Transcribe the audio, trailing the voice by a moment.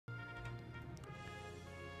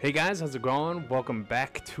Hey guys, how's it going? Welcome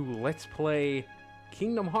back to Let's Play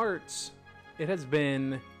Kingdom Hearts. It has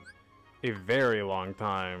been a very long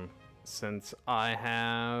time since I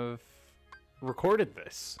have recorded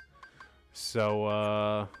this.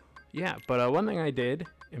 So, yeah, but one thing I did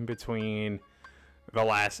in between the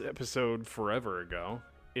last episode forever ago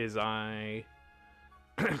is I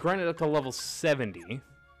grinded up to level 70.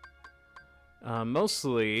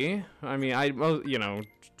 Mostly, I mean, you know,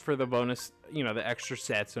 for the bonus, you know, the extra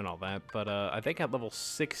sets and all that, but I think at level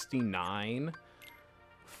 69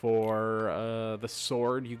 for the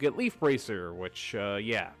sword, you get Leaf Bracer, which,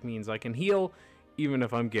 yeah, means I can heal even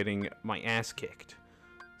if I'm getting my ass kicked.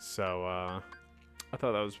 So, I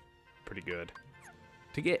thought that was pretty good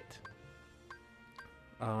to get.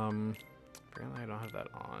 Apparently I don't have that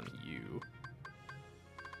on you.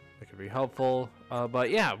 That could be helpful, but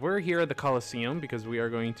yeah, we're here at the Coliseum because we are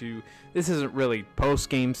going to, this isn't really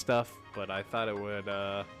post-game stuff, but I thought it would,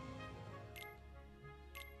 I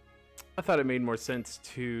thought it made more sense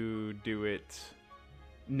to do it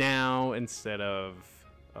now instead of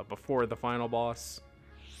before the final boss,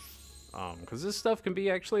 because this stuff can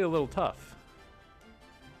be actually a little tough.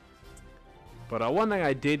 But one thing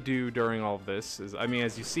I did do during all of this is, I mean,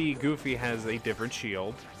 as you see, Goofy has a different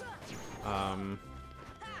shield.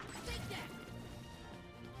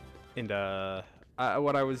 And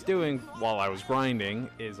what I was doing while I was grinding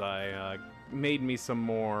is I made me some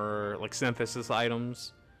more like synthesis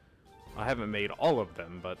items. I haven't made all of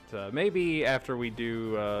them, but maybe after we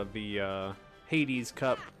do the Hades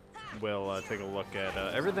Cup, we'll take a look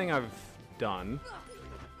at everything I've done.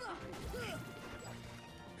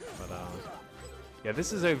 But yeah,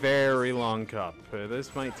 this is a very long cup.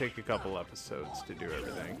 This might take a couple episodes to do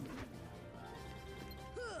everything.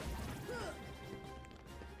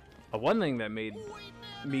 One thing that made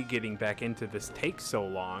me getting back into this take so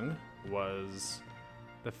long was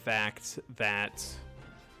the fact that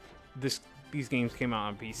these games came out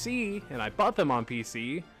on PC, and I bought them on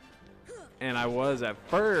PC, and I was at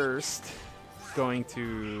first going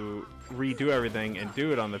to redo everything and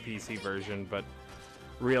do it on the PC version, but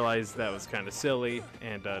realized that was kind of silly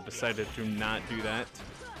and decided to not do that.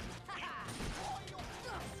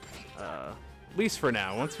 At least for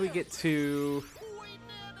now. Once we get to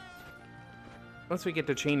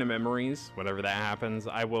Chain of Memories, whenever that happens,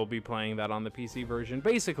 I will be playing that on the PC version.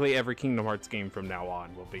 Basically, every Kingdom Hearts game from now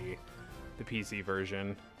on will be the PC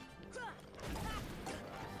version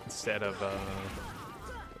instead of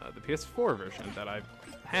the PS4 version that I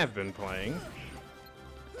have been playing.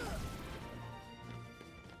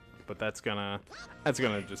 But that's gonna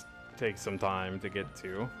just take some time to get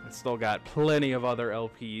to. I still got plenty of other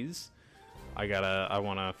LPs I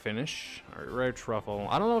wanna finish. Alright, Rare Truffle.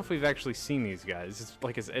 I don't know if we've actually seen these guys.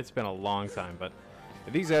 It's been a long time, but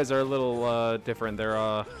these guys are a little different.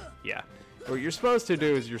 They're yeah. What you're supposed to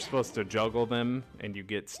do is you're supposed to juggle them, and you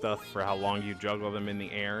get stuff for how long you juggle them in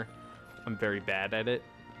the air. I'm very bad at it,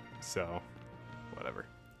 so whatever.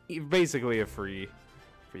 Basically a free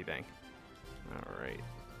thing. Alright.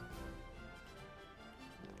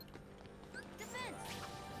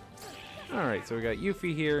 Alright, so we got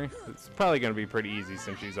Yuffie here. It's probably going to be pretty easy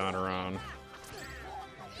since she's on her own.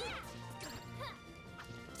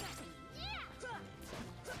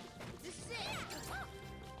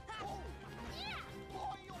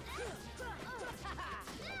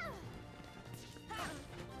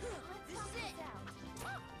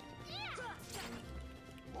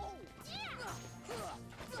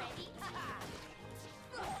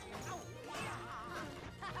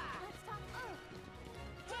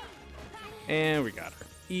 And we got her.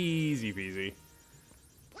 Easy peasy.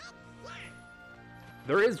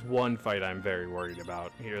 There is one fight I'm very worried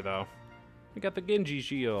about here, though. We got the Genji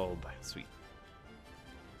shield. Sweet.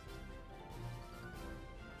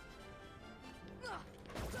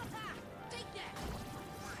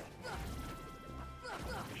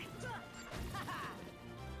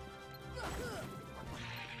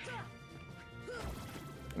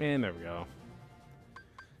 And there we go.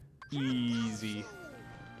 Easy.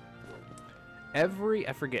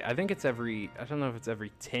 I forget, I think it's I don't know if it's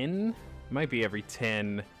every 10? It might be every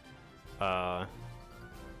 10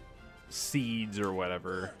 seeds or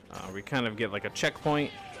whatever. We kind of get like a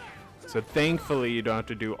checkpoint. So thankfully you don't have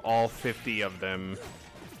to do all 50 of them,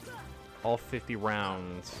 all 50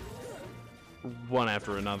 rounds, one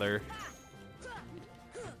after another.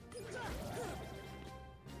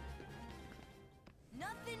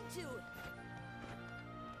 Nothing to it.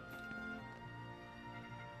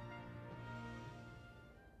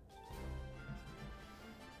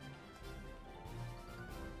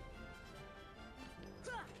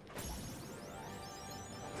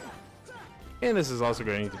 And this is also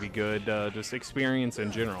going to be good, just experience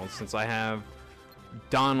in general, since I have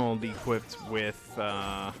Donald equipped with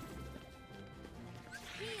the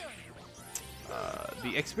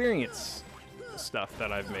experience stuff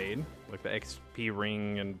that I've made, like the XP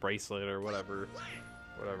ring and bracelet or whatever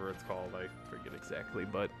it's called. I forget exactly,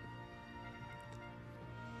 but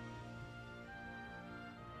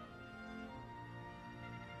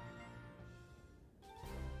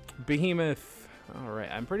Behemoth. All right,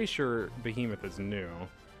 I'm pretty sure Behemoth is new.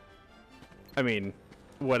 I mean,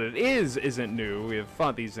 what it is isn't new. We have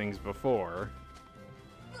fought these things before.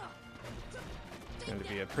 It's going to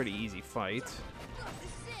be a pretty easy fight.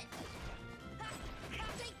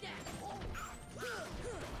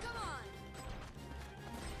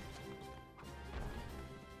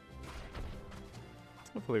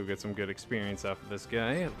 Hopefully we get some good experience off of this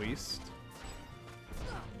guy, at least.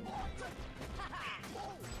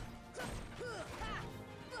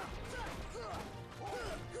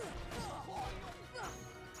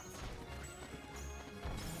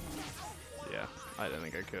 Yeah, I didn't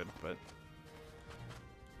think I could, but...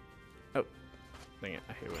 Oh, dang it,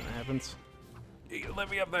 I hate when that happens. You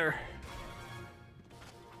let me up there.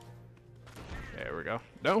 There we go.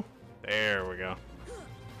 No? There we go.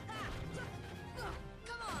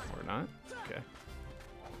 Or not? Okay.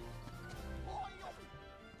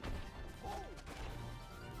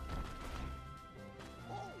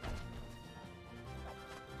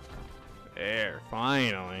 There,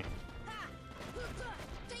 finally.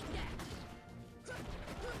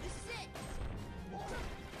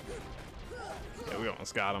 Yeah, we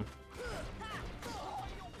almost got him.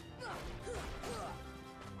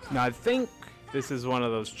 Now, I think this is one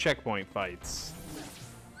of those checkpoint fights.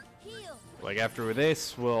 Like, after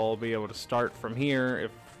this, we'll be able to start from here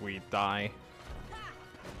if we die.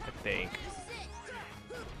 I think.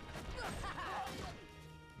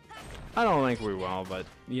 I don't think we will, but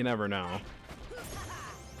you never know.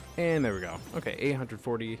 And there we go. Okay,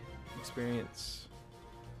 840 experience.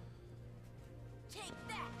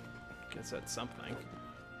 Guess that's something.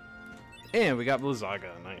 And we got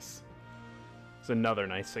Blizzaga. Nice. It's another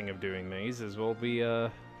nice thing of doing these is we'll be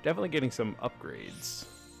definitely getting some upgrades.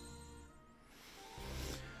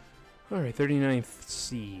 Alright, 39th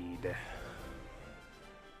seed.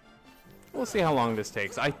 We'll see how long this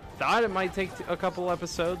takes. I thought it might take a couple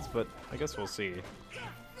episodes, but I guess we'll see.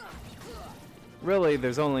 Really,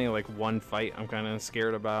 there's only like one fight I'm kind of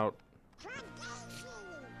scared about.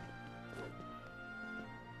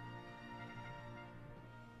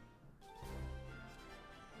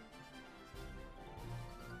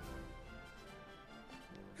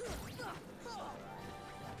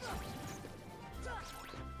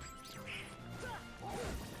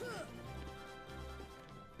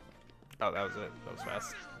 Oh, that was it. That was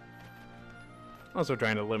fast. Also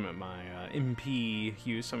trying to limit my MP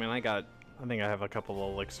use. I mean, I think I have a couple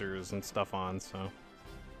of elixirs and stuff on, so.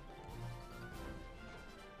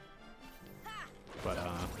 But,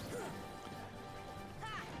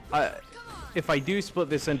 if I do split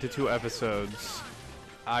this into 2 episodes,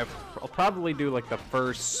 I'll probably do, like, the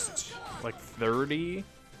first, like, 30.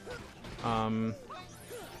 Ouch.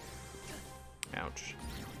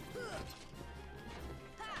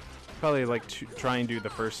 Probably like try and do the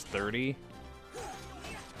first 30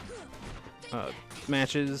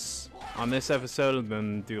 matches on this episode, and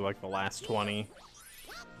then do like the last 20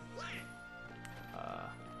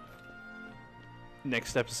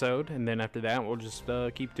 next episode, and then after that we'll just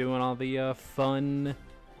keep doing all the fun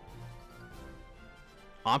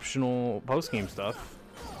optional post-game stuff.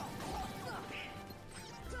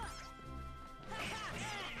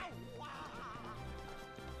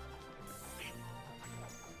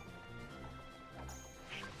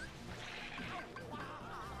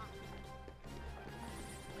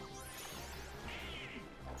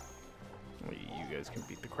 Can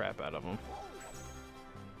beat the crap out of them.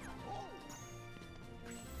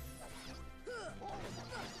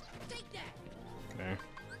 Okay.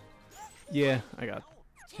 Yeah, I got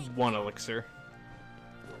 1 elixir.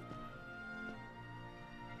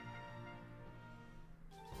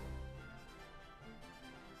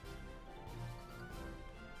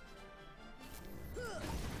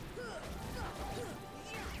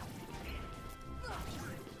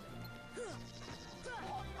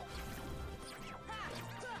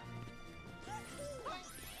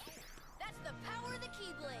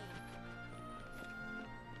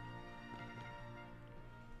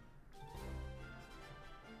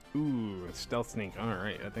 Ooh, stealth sneak.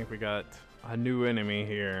 Alright, I think we got a new enemy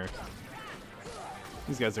here.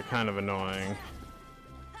 These guys are kind of annoying.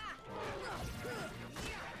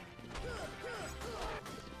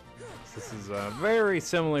 This is very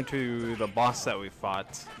similar to the boss that we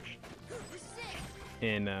fought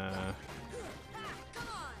in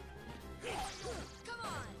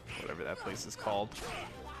whatever that place is called.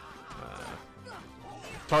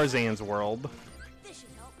 Tarzan's World.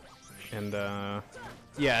 And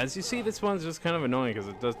yeah, as you see, this one's just kind of annoying because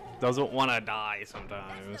it doesn't want to die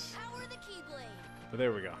sometimes. But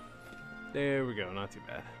there we go. There we go, not too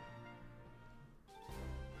bad.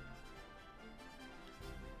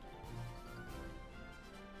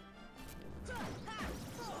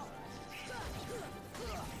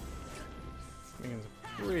 Making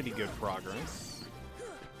some pretty good progress.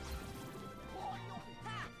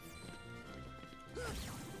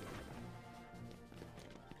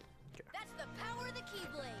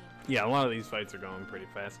 Yeah, a lot of these fights are going pretty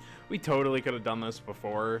fast. We totally could have done this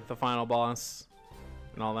before the final boss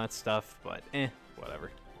and all that stuff, but whatever.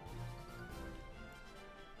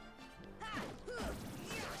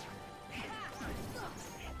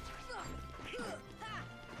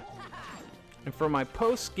 And for my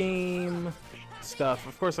post-game stuff,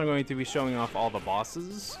 of course I'm going to be showing off all the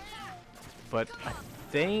bosses, but I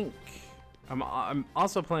think I'm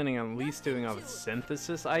also planning on at least doing all the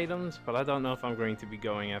synthesis items, but I don't know if I'm going to be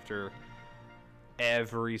going after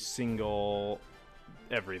every single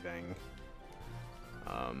everything.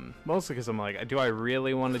 Mostly because I'm like, do I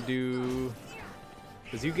really want to do?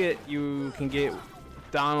 Because you can get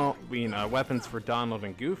weapons for Donald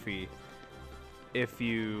and Goofy if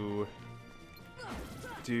you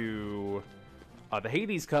do the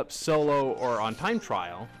Hades Cup solo or on time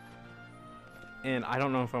trial. And I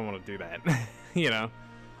don't know if I want to do that. You know,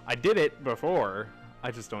 I did it before. I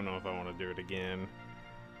just don't know if I want to do it again.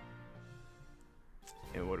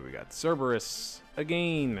 And what do we got? Cerberus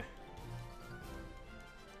again.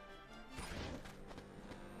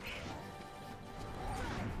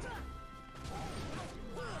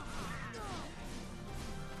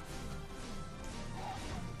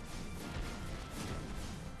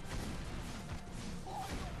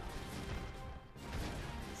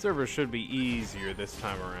 Server should be easier this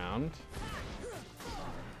time around.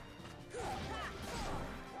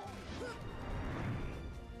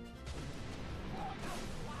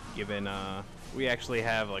 Given we actually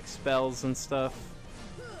have like spells and stuff.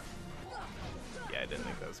 Yeah, I didn't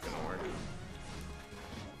think that was gonna work.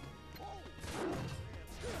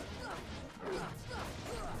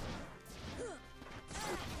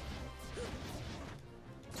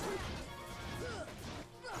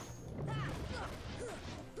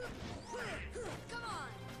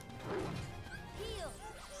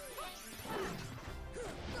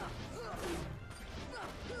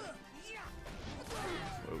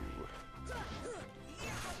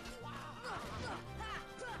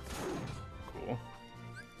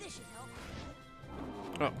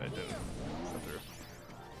 Oh, I didn't.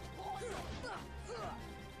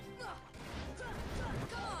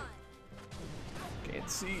 Can't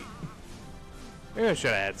see. Maybe I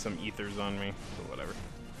should have had some ethers on me, but whatever.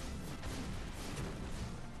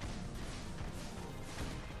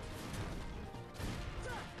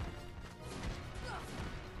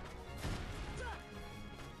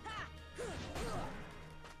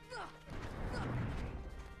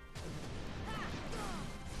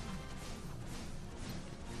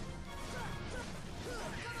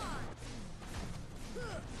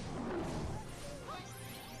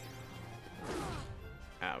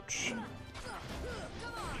 Ouch.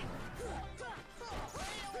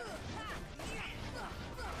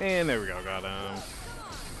 And there we go, got him.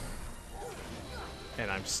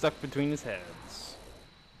 And I'm stuck between his heads.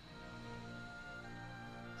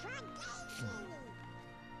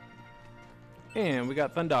 And we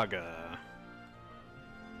got Thundaga.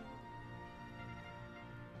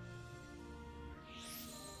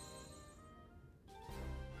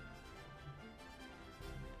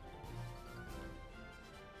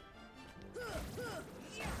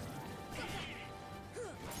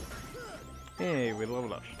 Hey, we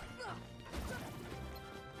leveled up.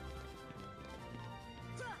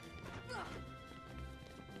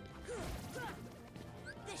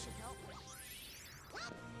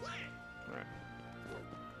 Alright.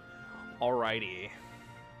 Alrighty.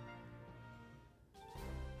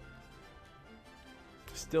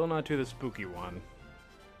 Still not to the spooky one.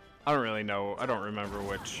 I don't really know. I don't remember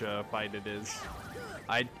which fight it is.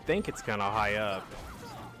 I think it's kind of high up,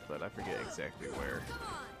 but I forget exactly where.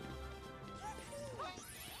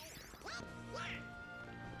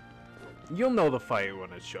 You'll know the fight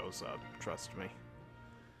when it shows up, trust me.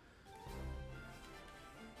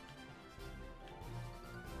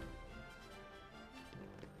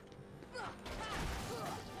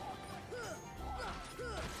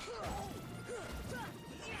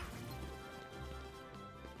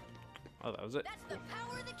 Oh, that was it. That's the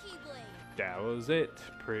power of the Keyblade. That was it.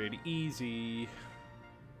 Pretty easy.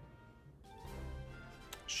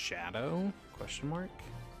 Shadow? Question mark?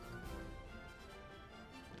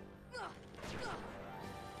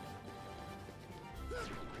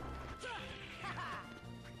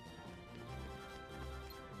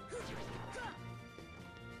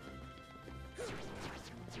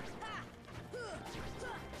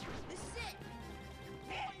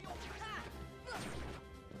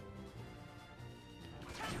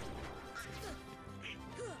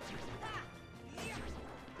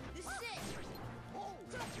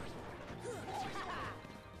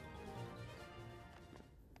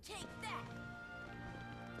 Take that.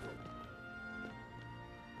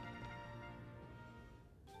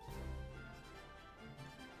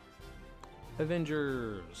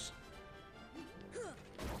 Avengers.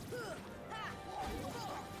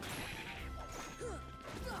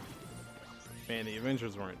 Man, the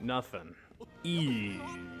Avengers weren't nothing. Easy.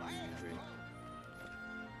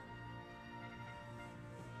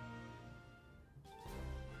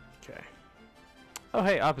 Okay. Oh,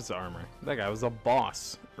 hey, opposite armor. That guy was a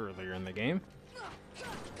boss earlier in the game. Heal.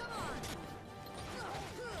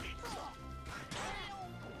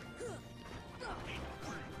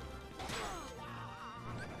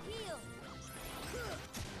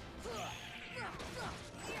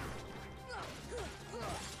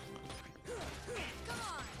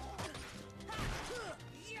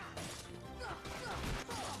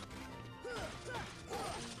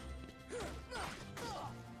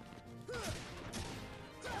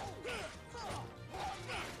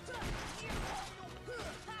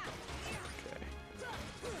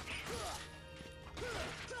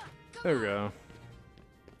 There we go.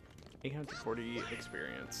 840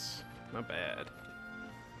 experience. Not bad.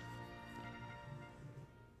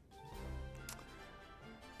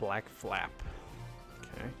 Black Flap.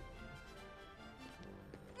 Okay.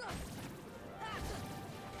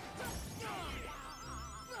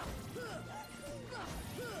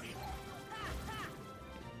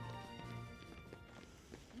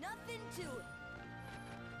 Nothing to it.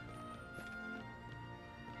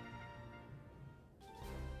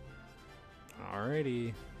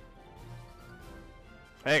 Alrighty.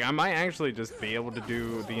 Heck, I might actually just be able to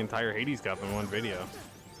do the entire Hades Cup in one video.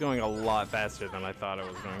 It's going a lot faster than I thought it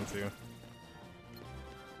was going to.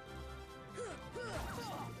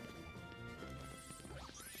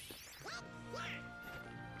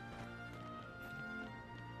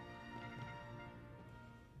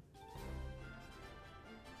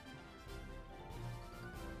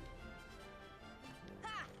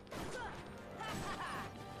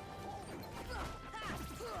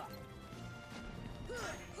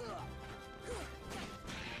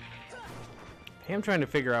 I'm trying to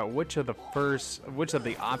figure out which of the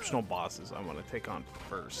optional bosses I want to take on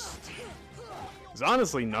first. Because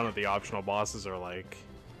honestly, none of the optional bosses are like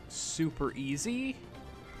super easy.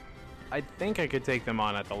 I think I could take them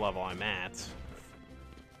on at the level I'm at.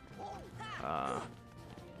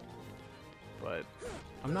 But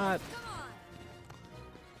I'm not. Come on.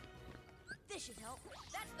 This should help.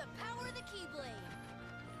 That's the power of the Keyblade.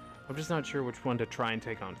 I'm just not sure which one to try and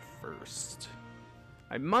take on first.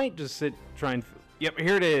 I might just try and. Yep,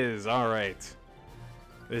 here it is. All right.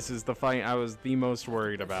 This is the fight I was the most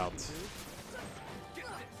worried about.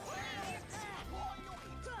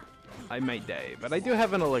 I might die, but I do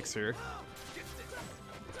have an elixir.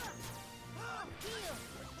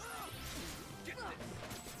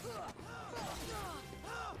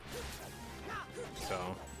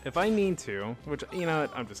 So, if I need to, which, you know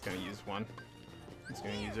what, I'm just going to use one. I'm just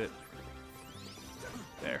going to use it.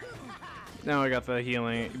 There. Now I got the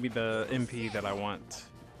healing, the MP that I want.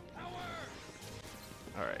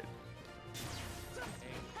 Alright.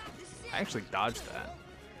 I actually dodged that.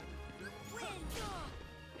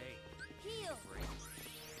 Heal.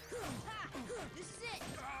 This is it.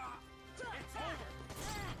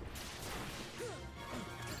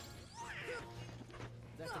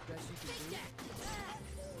 That's the best you can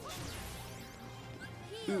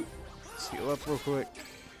do. Heal. Heal up real quick.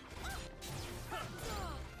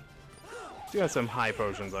 Do got some high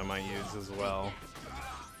potions I might use as well.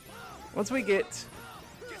 Once we get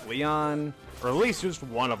Leon, or at least just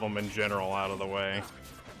one of them in general, out of the way.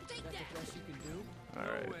 Take That's that. the best you can do.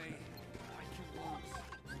 Alright.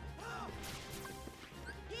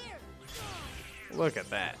 Here. Look at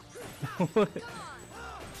that.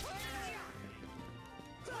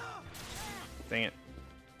 Dang it.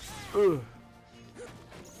 Ooh.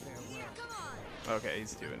 Come on. Okay,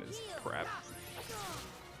 he's doing his crap.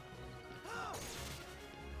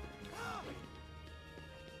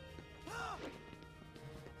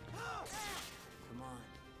 Come on,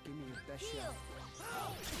 give me your Best Heal.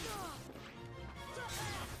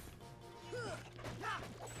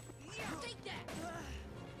 shot. Take that.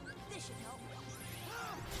 This should help.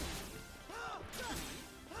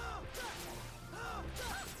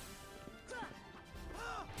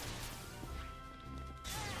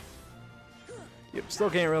 Yep, still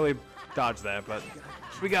can't really dodge that, but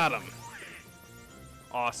we got him.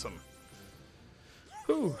 Awesome.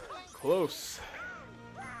 Whew, close.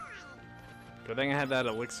 Good thing I had that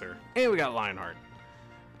elixir. And we got Lionheart.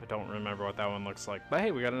 I don't remember what that one looks like. But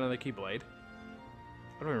hey, we got another Keyblade.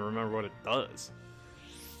 I don't even remember what it does.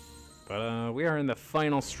 But we are in the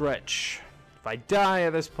final stretch. If I die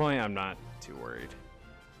at this point, I'm not too worried.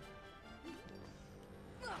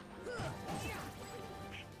 Come on.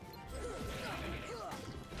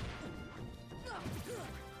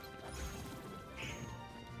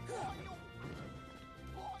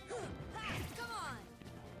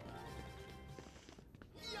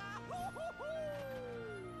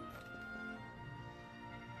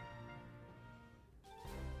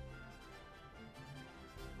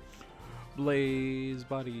 Blaze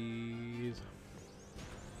bodies.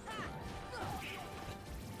 Come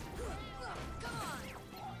on.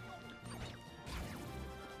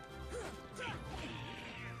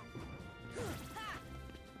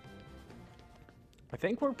 I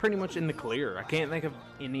think we're pretty much in the clear. I can't think of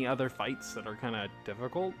any other fights that are kind of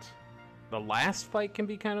difficult. The last fight can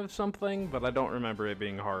be kind of something, but I don't remember it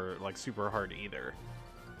being hard, like super hard either.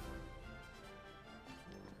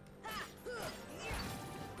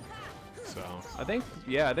 So, I think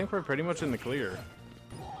we're pretty much in the clear.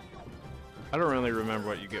 I don't really remember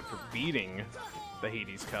what you get for beating the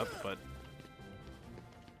Hades Cup, but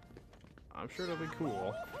I'm sure it'll be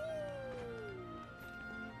cool.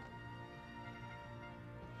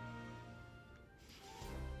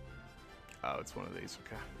 Oh, it's one of these,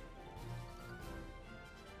 okay.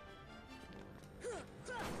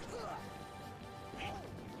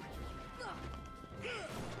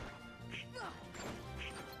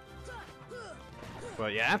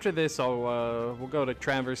 But yeah, after this, we'll go to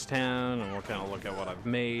Traverse Town and we'll kind of look at what I've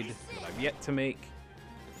made, what I've yet to make.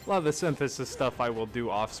 A lot of the synthesis stuff I will do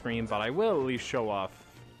off screen, but I will at least show off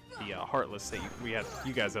the Heartless that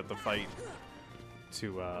you guys had to fight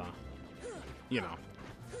to, you know,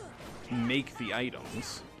 make the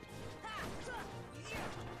items.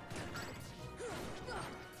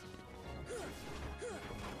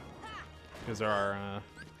 Because there are,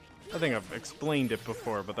 I think I've explained it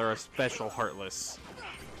before, but there are special Heartless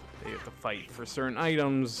that you have to fight for certain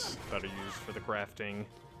items that are used for the crafting.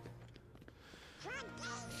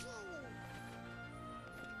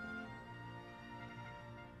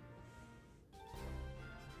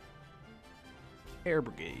 Air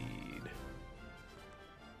Brigade.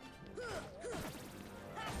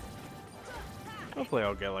 Hopefully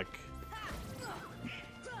I'll get like,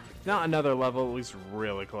 not another level, at least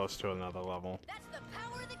really close to another level. That's the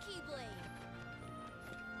power of the Keyblade.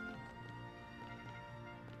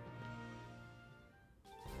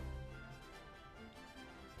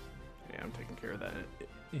 Yeah, I'm taking care of that.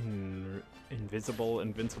 Invincible,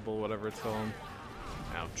 whatever it's called.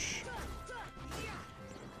 Ouch.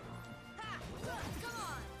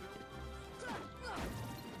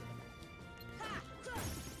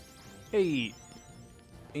 Hey,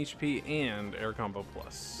 HP and air combo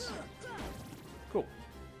plus. Cool.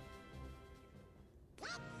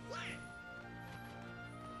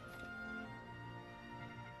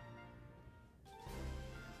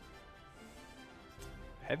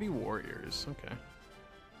 Heavy warriors, okay.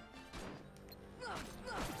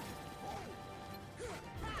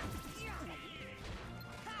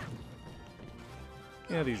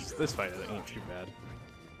 Yeah, this fight ain't too bad.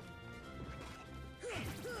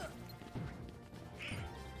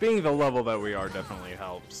 Being the level that we are definitely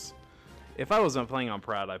helps. If I wasn't playing on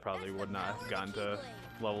Proud, I probably would not have gotten to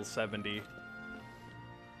level 70.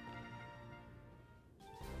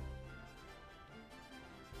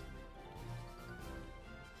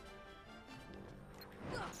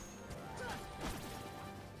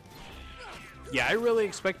 Yeah, I really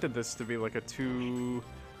expected this to be like a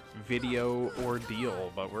 2-video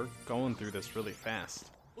ordeal, but we're going through this really fast.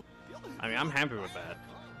 I mean, I'm happy with that.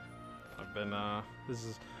 I've been,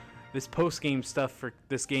 this post-game stuff for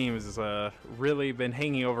this game has really been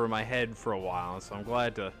hanging over my head for a while, so I'm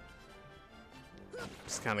glad to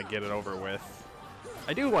just kind of get it over with.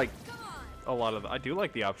 I do like I do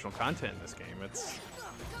like the optional content in this game. It's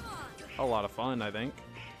a lot of fun, I think.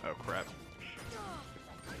 Oh, crap.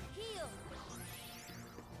 Heal.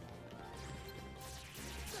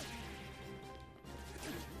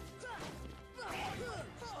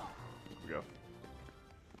 Here we go.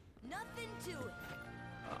 Nothing to it.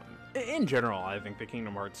 In general, I think the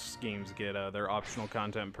Kingdom Hearts games get their optional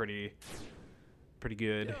content pretty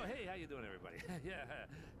good. Yo, hey, how you doing, everybody? Yeah,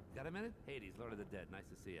 got a minute? Hades, Lord of the Dead, nice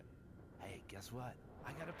to see you. Hey, guess what?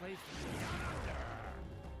 I got a place for you down under.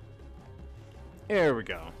 There we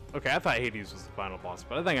go. Okay, I thought Hades was the final boss,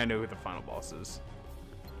 but I think I know who the final boss is.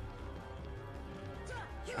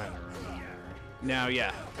 Trying to remember. Now,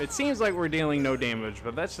 yeah, it seems like we're dealing no damage,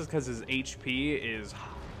 but that's just because his HP is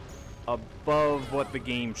above what the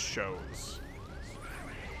game shows.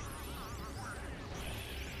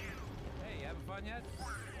 Hey, you having fun yet?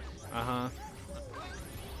 Uh-huh.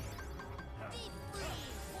 Deep freeze.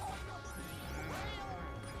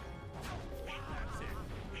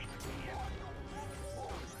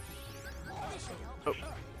 This should help. Oh.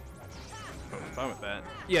 Oh, I'm fine with that.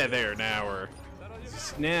 Yeah, there, now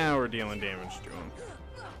we're dealing damage to him.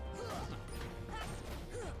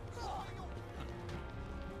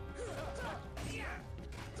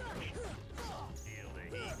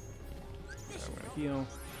 I'm gonna heal.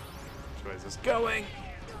 Which way is this going?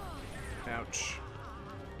 Ouch.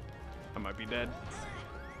 I might be dead.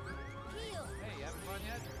 Heal. Hey, you having fun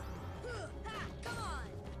yet? Come on.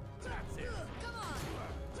 That's it. Come on.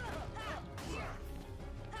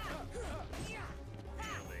 Feel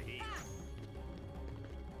the heat.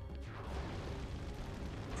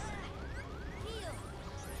 Heal.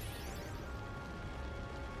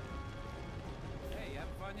 Hey, you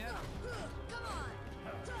having fun yet? Come on.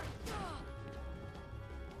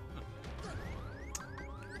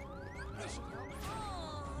 This should help.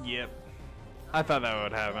 Oh. Yep. I thought that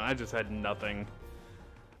would happen. I just had nothing.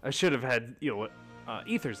 I should have had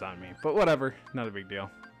ethers on me, but whatever. Not a big deal.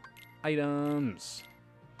 Items.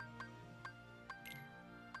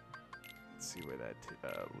 Let's see where that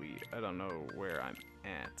I don't know where I'm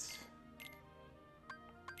at.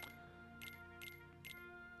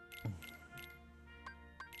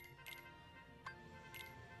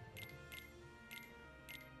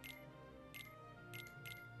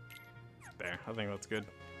 There, I think that's good.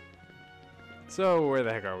 So, where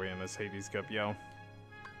the heck are we in this Hades Cup, yo?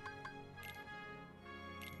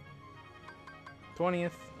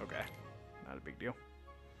 20th? Okay, not a big deal.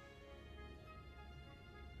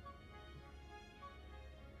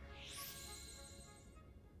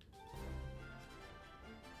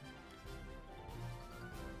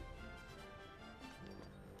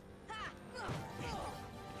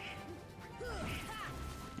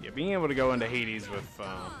 Yeah, being able to go into Hades with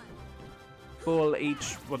full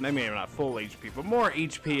well, maybe not full HP, but more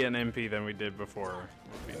HP and MP than we did before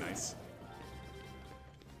would be nice.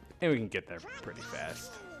 And we can get there pretty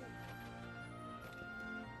fast.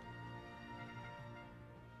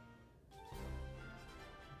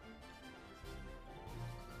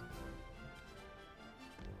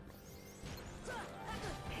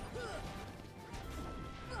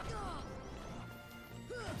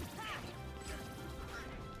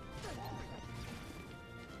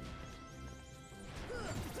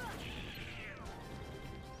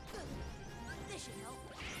 This should help.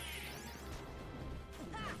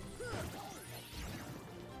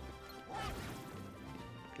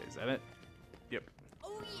 Okay, is that it? Yep.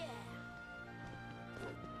 Oh yeah. Come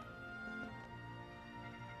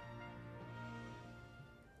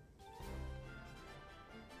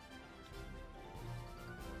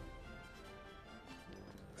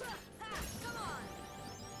on.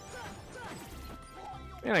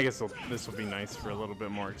 And I guess this will be nice for a little bit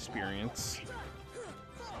more experience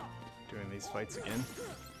doing these fights again.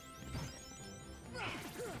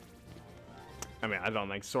 I mean, I don't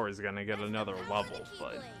think Sora's gonna get another level,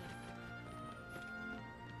 but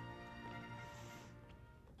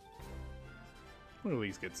we'll at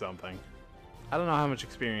least get something. I don't know how much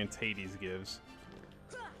experience Hades gives.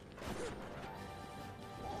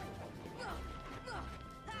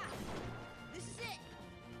 This is it.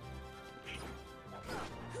 Come on.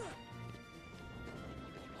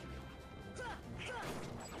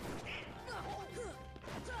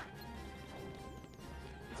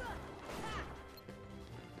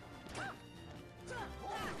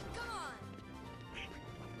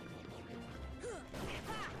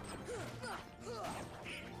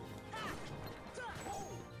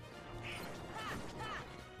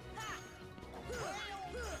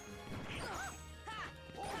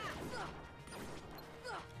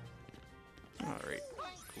 Alright,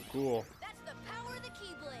 cool. That's the power of the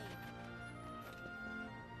Keyblade.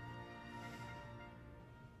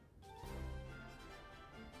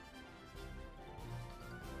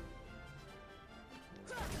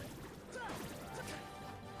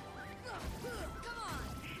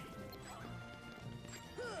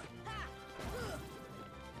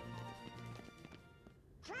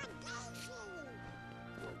 Come on.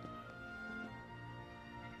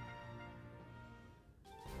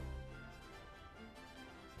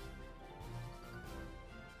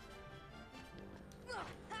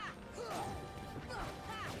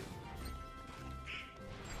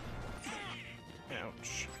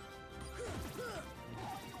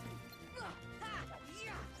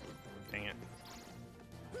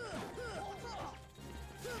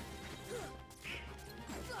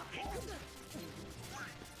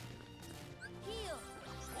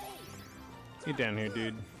 Get down here,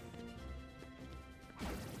 dude.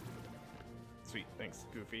 Sweet, thanks,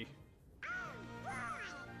 Goofy.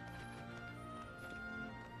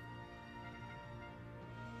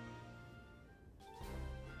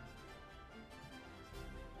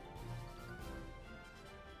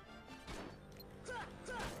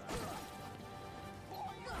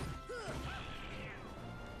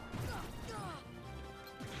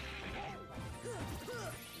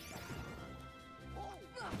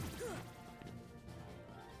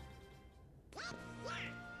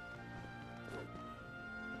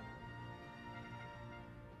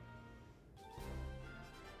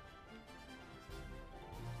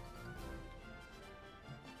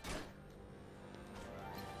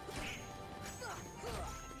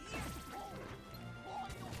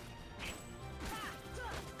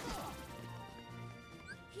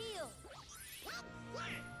 Heal.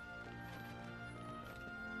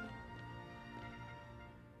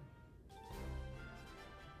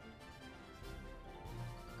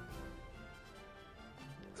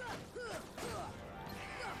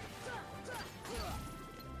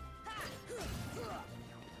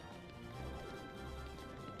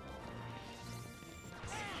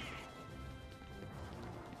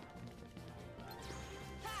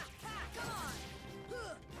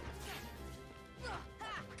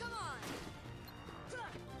 Come on.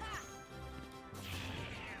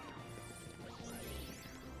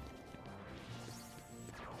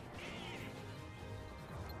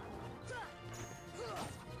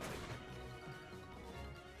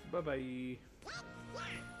 Bye-bye.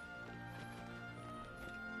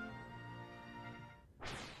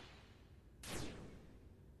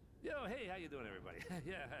 Yo, hey, how you doing, everybody?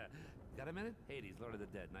 Yeah, got a minute? Hades, Lord of the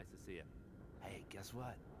Dead, nice to see you. Hey, guess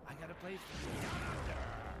what? I got a place for you.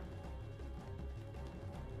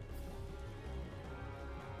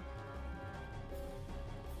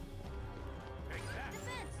 Take that.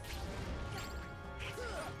 Defense.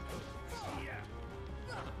 Yeah.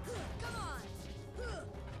 Come on.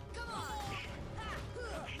 Come on.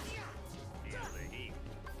 Feel the heat.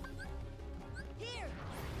 Here.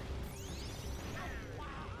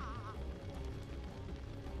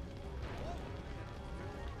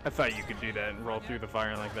 I thought you could do that and roll through the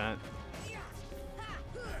fire like that.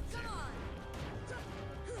 Come on.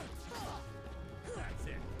 That's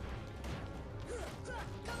it.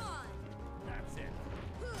 Come on. That's it.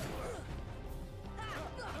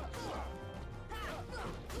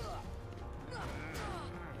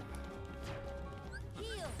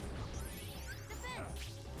 Heal. Defense.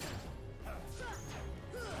 That's it.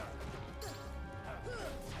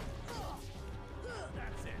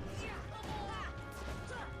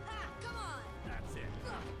 Come on. That's it.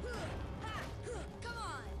 Come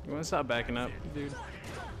on. You wanna stop backing up, dude?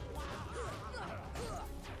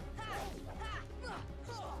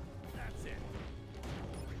 That's it.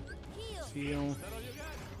 Heal. Heal. Is that all you got?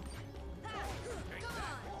 Come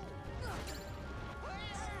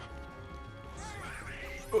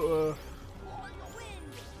on. Uh,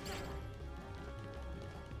 Wind.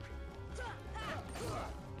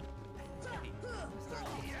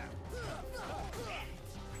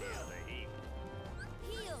 Feel the heat.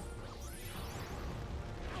 Heal.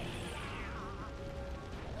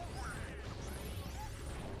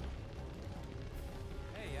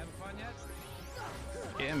 Hey, you having fun yet?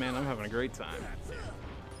 yeah, man, I'm having a great time. That's it.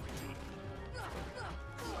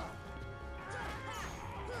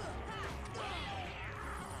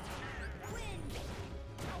 Wind.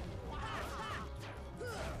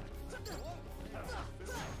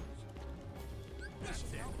 That's it.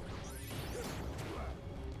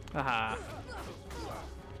 Haha.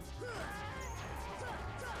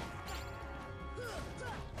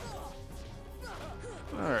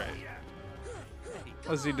 Alright.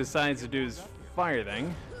 As he decides to do his fire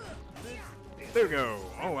thing. There we go.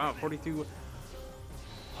 Oh wow,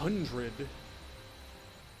 4,200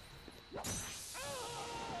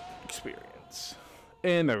 experience.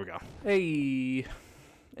 And there we go. Hey.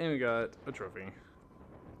 And we got a trophy.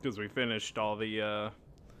 Because we finished all the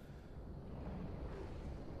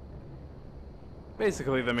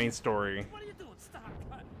basically the main story. What are you doing? Stop!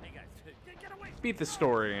 Cut. Hey guys, get away! Beat the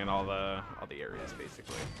story in all the areas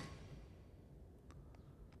basically.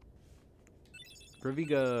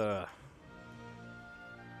 Graviga.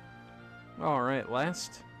 All right,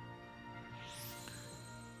 last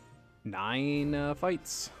 9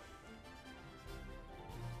 fights.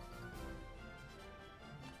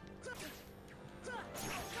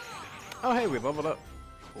 Oh, hey, we leveled up.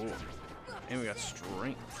 Cool. And we got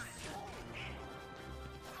strength.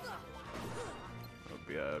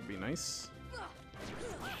 That would be nice. Come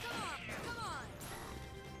on.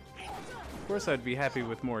 course, I'd be happy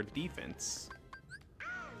with more defense.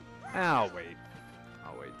 I'll wait.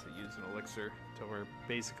 I'll wait to use an elixir till we're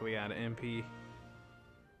basically out of MP.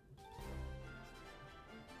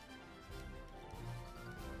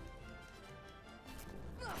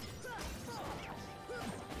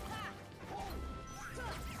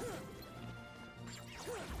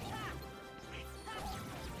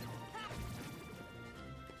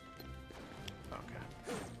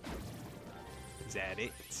 Okay. Is that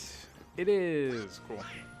it? It is. Cool.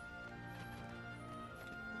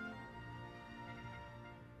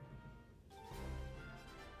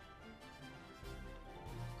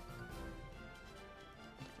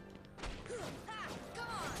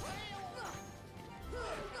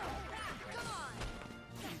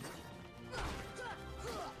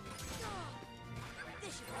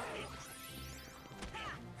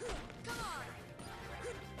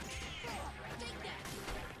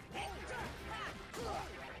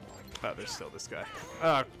 Oh, there's still this guy.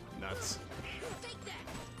 Oh, nuts.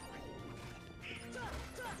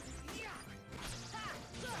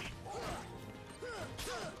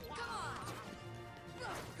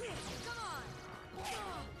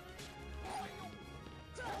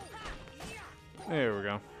 There we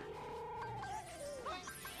go.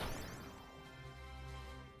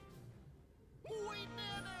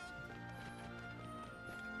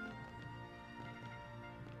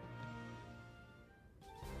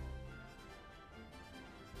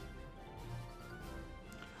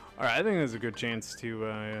 Alright, I think there's a good chance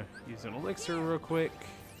to use an elixir real quick,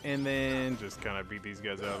 and then just kind of beat these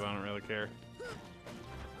guys up. I don't really care.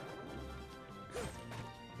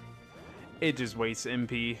 It just wastes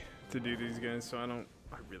MP to do these guys, so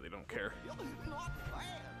I really don't care.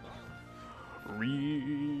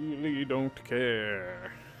 Really don't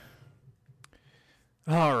care.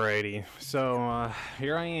 Alrighty, so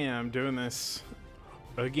here I am doing this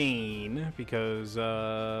again because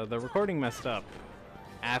the recording messed up.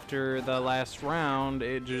 After the last round,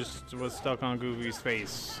 it just was stuck on Goofy's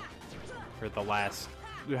face for the last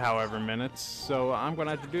however minutes, so I'm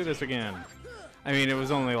gonna have to do this again. I mean, it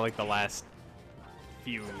was only like the last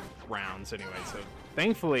few rounds anyway, so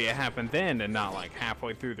thankfully it happened then and not like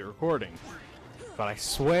halfway through the recording. But I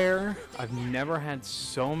swear I've never had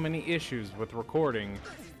so many issues with recording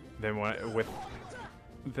than what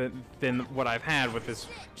I've had with this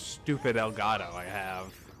stupid Elgato I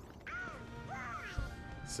have.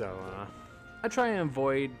 So I try and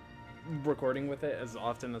avoid recording with it as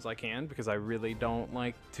often as I can because I really don't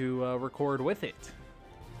like to record with it,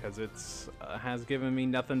 because it's has given me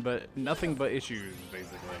nothing but issues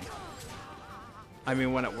basically. I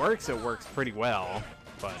mean, when it works pretty well,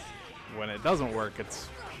 but when it doesn't work, it's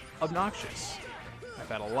obnoxious. I've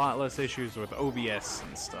had a lot less issues with OBS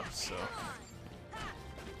and stuff, so.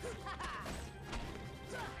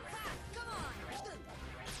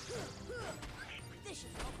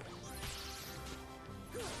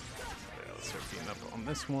 Yeah, let's start beating up on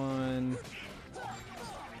this one.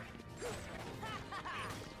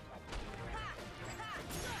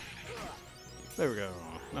 There we go.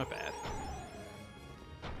 Not bad.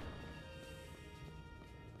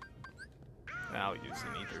 I'll use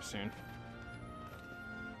an ether soon.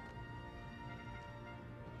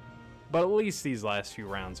 But at least these last few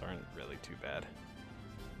rounds aren't really too bad.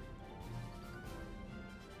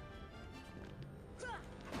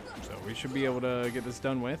 So we should be able to get this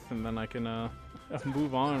done with, and then I can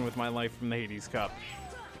move on with my life from the Hades Cup.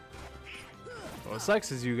 What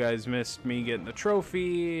sucks is you guys missed me getting the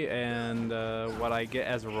trophy and what I get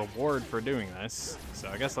as a reward for doing this. So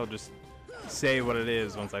I guess I'll just say what it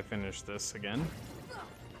is once I finish this again.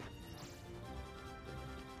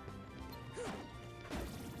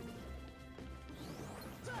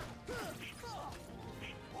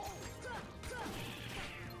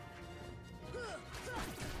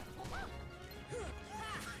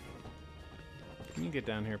 Can you get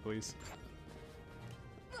down here, please?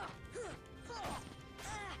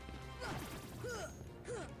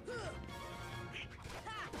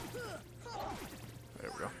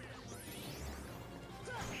 There we go.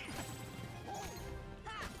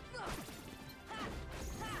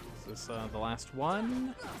 Is this the last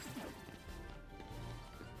one?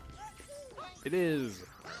 It is.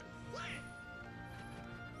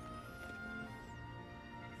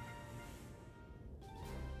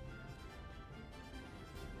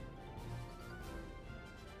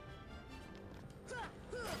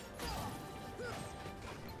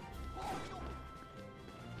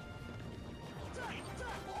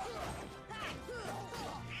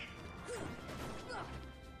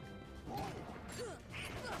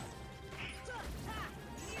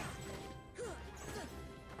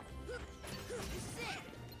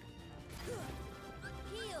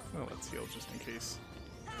 Well, let's heal just in case.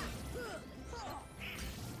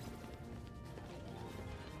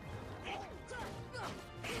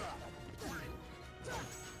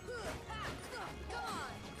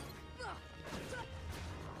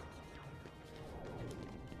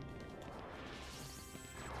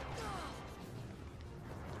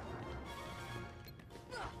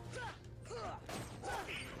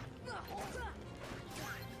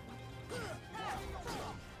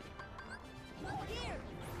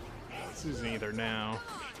 This isn't either now.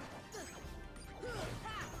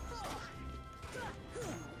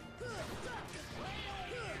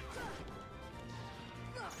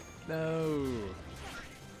 No.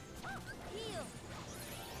 Heal.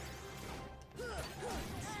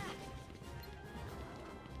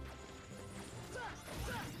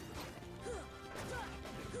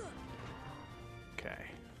 Okay.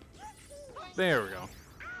 There we go.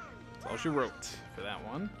 That's all she wrote for that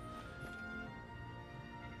one.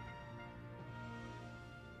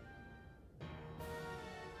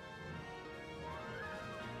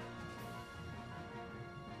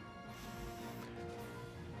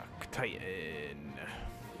 Titan.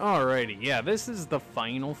 Alrighty, yeah, this is the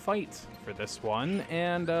final fight for this one,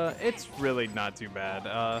 and it's really not too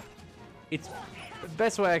bad. It's the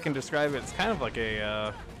best way I can describe it. It's kind of like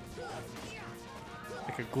a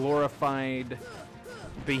glorified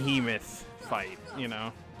behemoth fight, you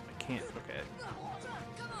know. I can't look at it.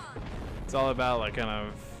 It's all about like kind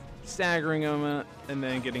of staggering him and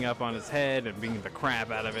then getting up on his head and beating the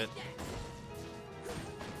crap out of it.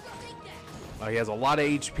 He has a lot of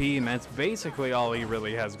HP, and that's basically all he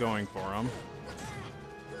really has going for him.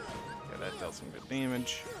 Yeah, that dealt some good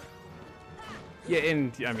damage. Yeah,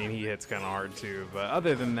 and I mean, he hits kind of hard too, but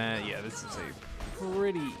other than that, yeah, this is a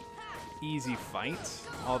pretty easy fight,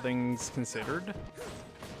 all things considered.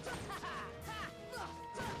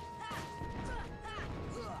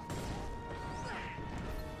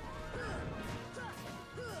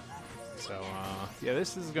 So, yeah,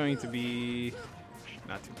 this is going to be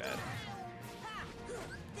not too bad.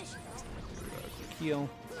 Quick heal.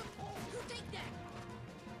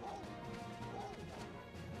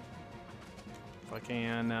 If I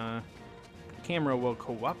can, camera will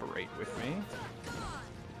cooperate with me.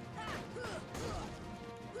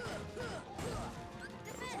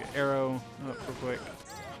 Let's get arrow up real quick.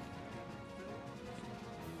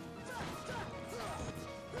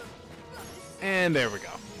 And there we go.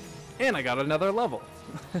 And I got another level.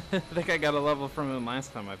 I think I got a level from him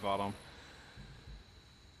last time I fought him.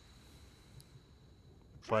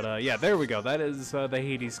 But yeah, there we go. That is the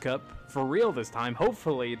Hades Cup for real this time.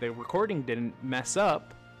 Hopefully the recording didn't mess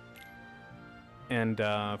up. And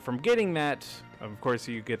from getting that, of course,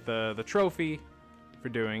 you get the trophy for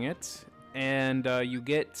doing it. And you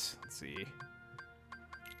get, let's see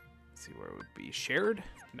where it would be. Shared?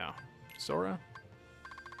 No. Sora?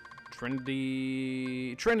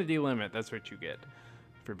 Trinity Limit, that's what you get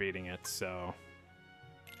for beating it. So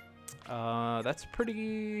that's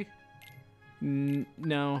pretty...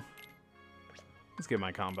 No. Let's get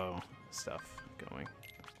my combo stuff going.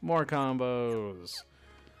 More combos.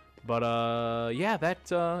 But yeah,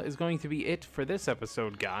 that is going to be it for this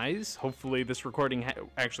episode, guys. Hopefully this recording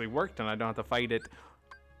actually worked and I don't have to fight it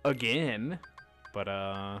again. But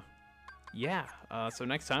yeah, so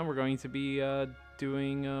next time we're going to be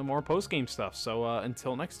doing more post-game stuff. So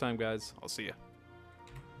until next time, guys, I'll see ya.